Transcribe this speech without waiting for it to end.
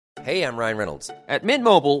Hey, I'm Ryan Reynolds. At Mint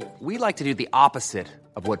Mobile, we like to do the opposite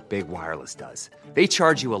of what Big Wireless does. They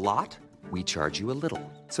charge you a lot, we charge you a little.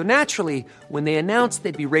 So naturally, when they announced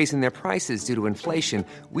they'd be raising their prices due to inflation,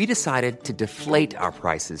 we decided to deflate our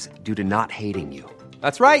prices due to not hating you.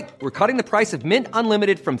 That's right. We're cutting the price of Mint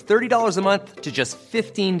Unlimited from $30 a month to just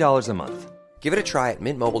 $15 a month. Give it a try at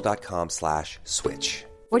mintmobile.com/switch.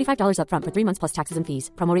 $45 up front for 3 months plus taxes and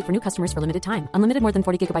fees. Promo rate for new customers for limited time. Unlimited more than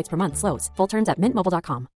 40 gigabytes per month. Slows full terms at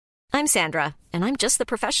mintmobile.com. I'm Sandra, and I'm just the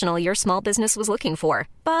professional your small business was looking for.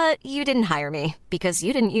 But you didn't hire me because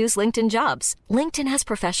you didn't use LinkedIn Jobs. LinkedIn has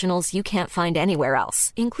professionals you can't find anywhere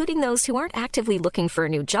else, including those who aren't actively looking for a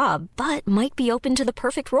new job, but might be open to the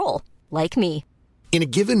perfect role, like me. In a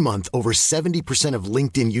given month, over 70% of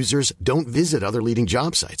LinkedIn users don't visit other leading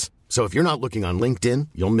job sites. So if you're not looking on LinkedIn,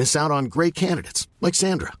 you'll miss out on great candidates like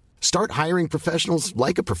Sandra. Start hiring professionals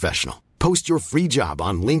like a professional. Post your free job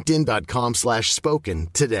on linkedin.com/spoken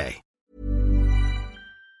today.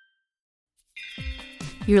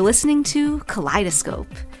 You're listening to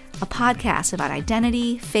Kaleidoscope, a podcast about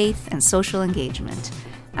identity, faith, and social engagement.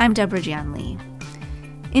 I'm Deborah Jian Lee.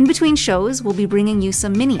 In between shows, we'll be bringing you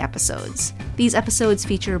some mini episodes. These episodes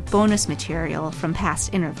feature bonus material from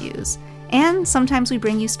past interviews, and sometimes we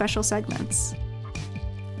bring you special segments.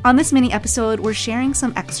 On this mini episode, we're sharing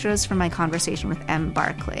some extras from my conversation with M.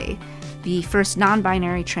 Barclay, the first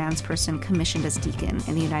non-binary trans person commissioned as deacon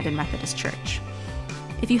in the United Methodist Church.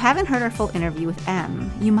 If you haven't heard our full interview with M,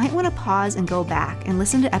 you might want to pause and go back and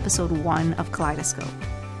listen to episode 1 of Kaleidoscope.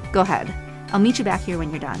 Go ahead. I'll meet you back here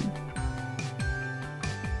when you're done.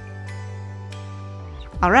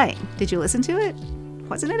 All right, did you listen to it?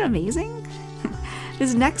 Wasn't it amazing?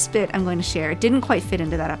 This next bit I'm going to share didn't quite fit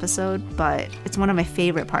into that episode, but it's one of my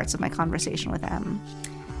favorite parts of my conversation with M.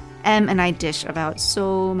 M and I dish about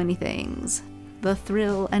so many things. The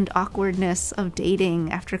thrill and awkwardness of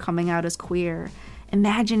dating after coming out as queer,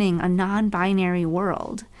 imagining a non-binary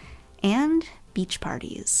world, and beach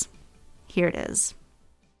parties. Here it is.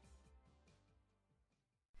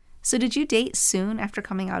 So did you date soon after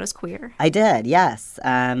coming out as queer? I did, yes.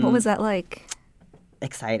 What was that like?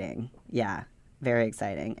 Exciting, yeah. Very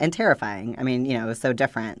exciting. And terrifying. I mean, it was so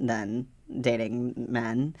different than dating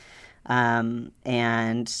men. I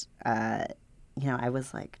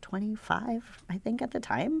was like 25, I think, at the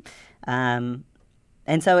time. And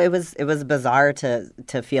so it was bizarre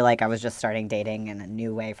to feel like I was just starting dating in a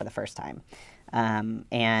new way for the first time.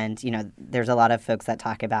 There's a lot of folks that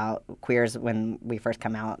talk about queers when we first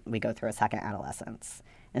come out, we go through a second adolescence.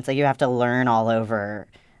 And so you have to learn all over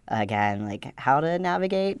again, like how to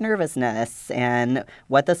navigate nervousness and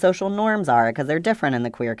what the social norms are, because they're different in the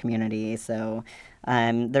queer community. So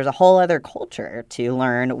there's a whole other culture to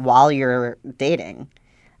learn while you're dating.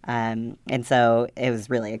 And so it was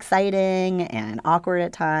really exciting and awkward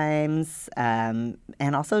at times, and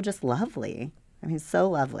also just lovely. I mean, so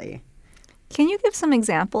lovely. Can you give some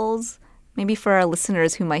examples, maybe for our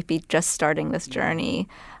listeners who might be just starting this journey,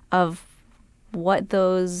 of what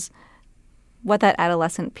that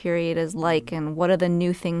adolescent period is like, and what are the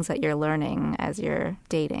new things that you're learning as you're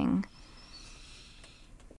dating?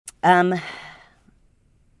 So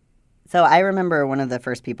I remember one of the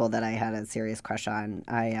first people that I had a serious crush on.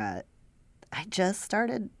 I just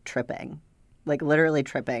started tripping, like literally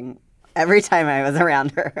tripping every time I was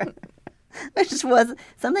around her, which was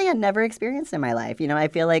something I'd never experienced in my life. I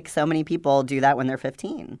feel like so many people do that when they're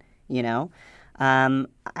 15, I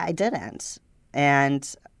didn't.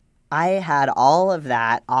 And I had all of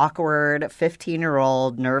that awkward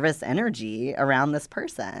 15-year-old nervous energy around this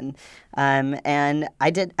person. And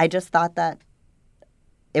I just thought that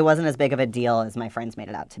it wasn't as big of a deal as my friends made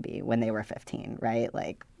it out to be when they were 15, right?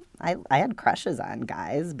 Like, I had crushes on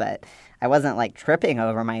guys, but I wasn't, like, tripping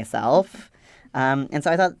over myself. And so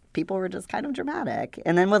I thought people were just kind of dramatic.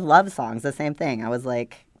 And then with love songs, the same thing. I was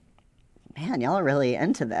like, man, y'all are really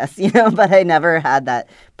into this, But I never had that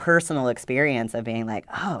personal experience of being like,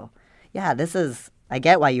 oh, yeah, I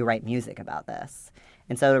get why you write music about this.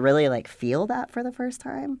 And so to really, like, feel that for the first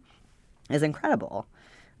time is incredible.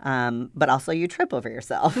 But also you trip over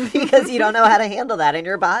yourself because you don't know how to handle that in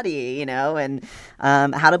your body, and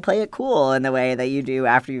how to play it cool in the way that you do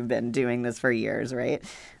after you've been doing this for years, right?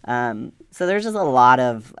 So there's just a lot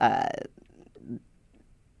of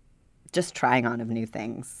just trying on of new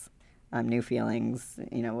things, new feelings,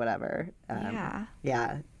 whatever.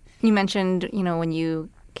 Yeah. You mentioned, when you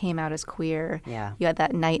came out as queer. Yeah. You had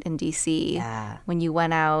that night in D.C. Yeah. When you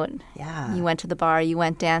went out. Yeah. You went to the bar, you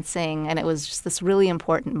went dancing, and it was just this really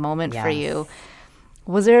important moment Yes. for you.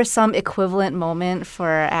 Was there some equivalent moment for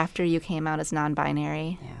after you came out as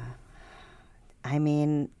non-binary? Yeah. I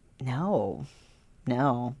mean, no.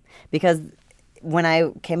 No. Because when I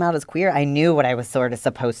came out as queer, I knew what I was sort of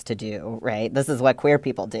supposed to do, right? This is what queer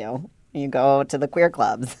people do. You go to the queer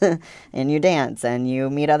clubs and you dance and you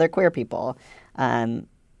meet other queer people. I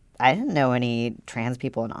didn't know any trans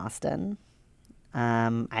people in Austin.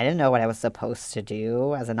 I didn't know what I was supposed to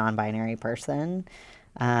do as a non-binary person.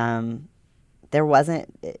 There wasn't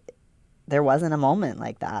a moment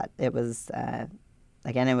like that. It was,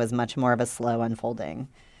 again, it was much more of a slow unfolding,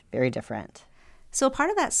 very different. So part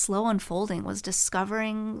of that slow unfolding was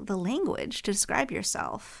discovering the language to describe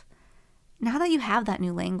yourself. Now that you have that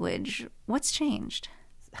new language, what's changed?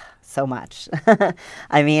 So much.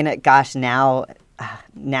 I mean, gosh, now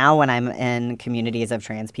when I'm in communities of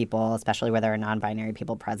trans people, especially where there are non-binary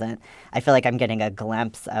people present, I feel like I'm getting a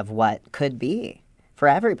glimpse of what could be for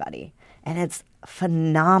everybody. And it's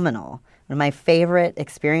phenomenal. One of my favorite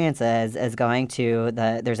experiences is going to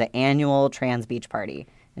there's an annual trans beach party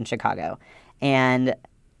in Chicago. And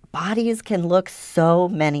bodies can look so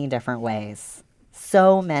many different ways.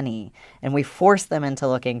 So many. And we force them into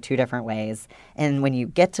looking 2 different ways. And when you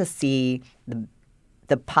get to see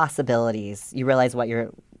the possibilities, you realize what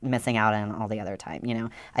you're missing out on all the other time. You know,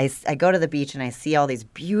 I go to the beach and I see all these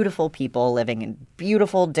beautiful people living in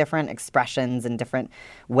beautiful different expressions and different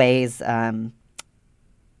ways. And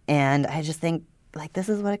I just think, like, this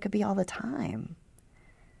is what it could be all the time.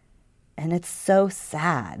 And it's so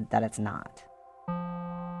sad that it's not.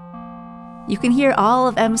 You can hear all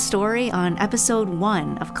of M's story on episode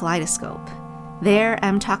 1 of Kaleidoscope. There,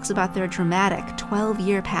 M talks about their dramatic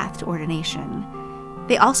 12-year path to ordination.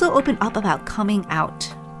 They also open up about coming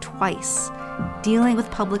out twice, dealing with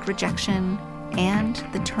public rejection, and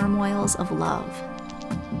the turmoils of love.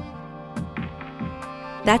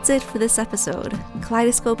 That's it for this episode.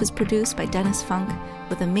 Kaleidoscope is produced by Dennis Funk,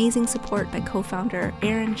 with amazing support by co-founder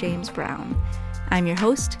Aaron James Brown. I'm your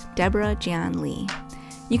host, Deborah Jian Lee.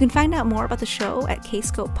 You can find out more about the show at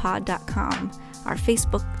kscopepod.com. Our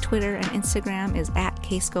Facebook, Twitter, and Instagram is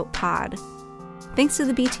 @kscopepod. Thanks to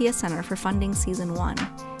the BTS Center for funding Season 1.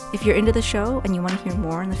 If you're into the show and you want to hear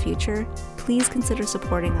more in the future, please consider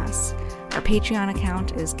supporting us. Our Patreon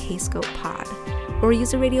account is kscopepod, or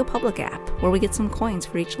use the Radio Public app, where we get some coins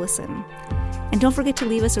for each listen. And don't forget to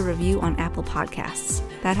leave us a review on Apple Podcasts.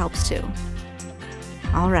 That helps too.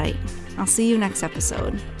 All right, I'll see you next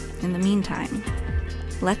episode. In the meantime,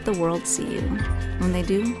 let the world see you. When they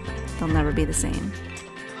do, they'll never be the same.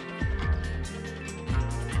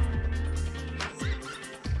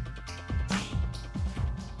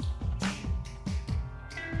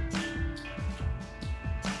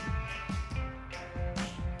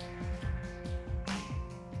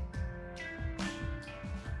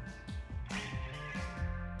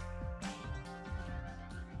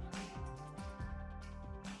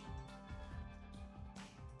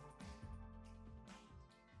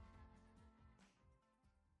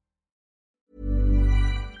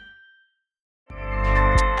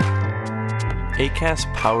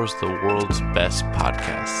 Acast powers the world's best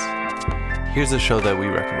podcasts. Here's a show that we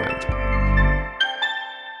recommend.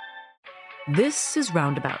 This is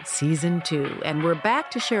Roundabout Season 2, and we're back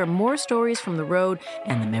to share more stories from the road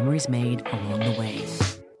and the memories made along the way.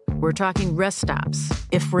 We're talking rest stops.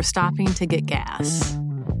 If we're stopping to get gas,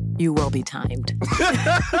 you will be timed.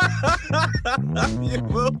 You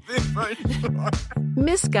will be for sure.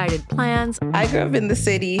 Misguided plans. I grew up in the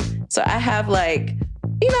city, so I have a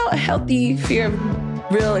healthy fear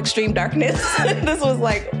of real extreme darkness. This was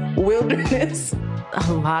like wilderness.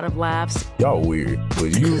 A lot of laughs. Y'all weird,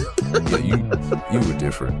 but you were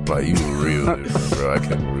different. Like, you were real different, bro. I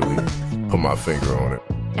can't really put my finger on it.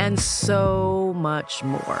 And so much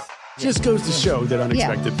more. Just goes to show that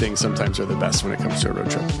unexpected things sometimes are the best when it comes to a road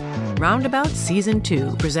trip. Roundabout Season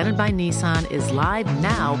 2, presented by Nissan, is live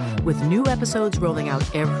now with new episodes rolling out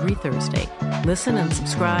every Thursday. Listen and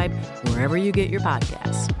subscribe wherever you get your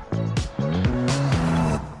podcasts.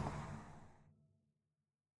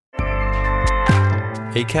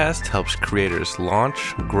 Acast helps creators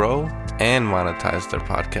launch, grow, and monetize their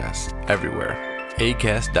podcasts everywhere.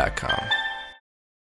 Acast.com.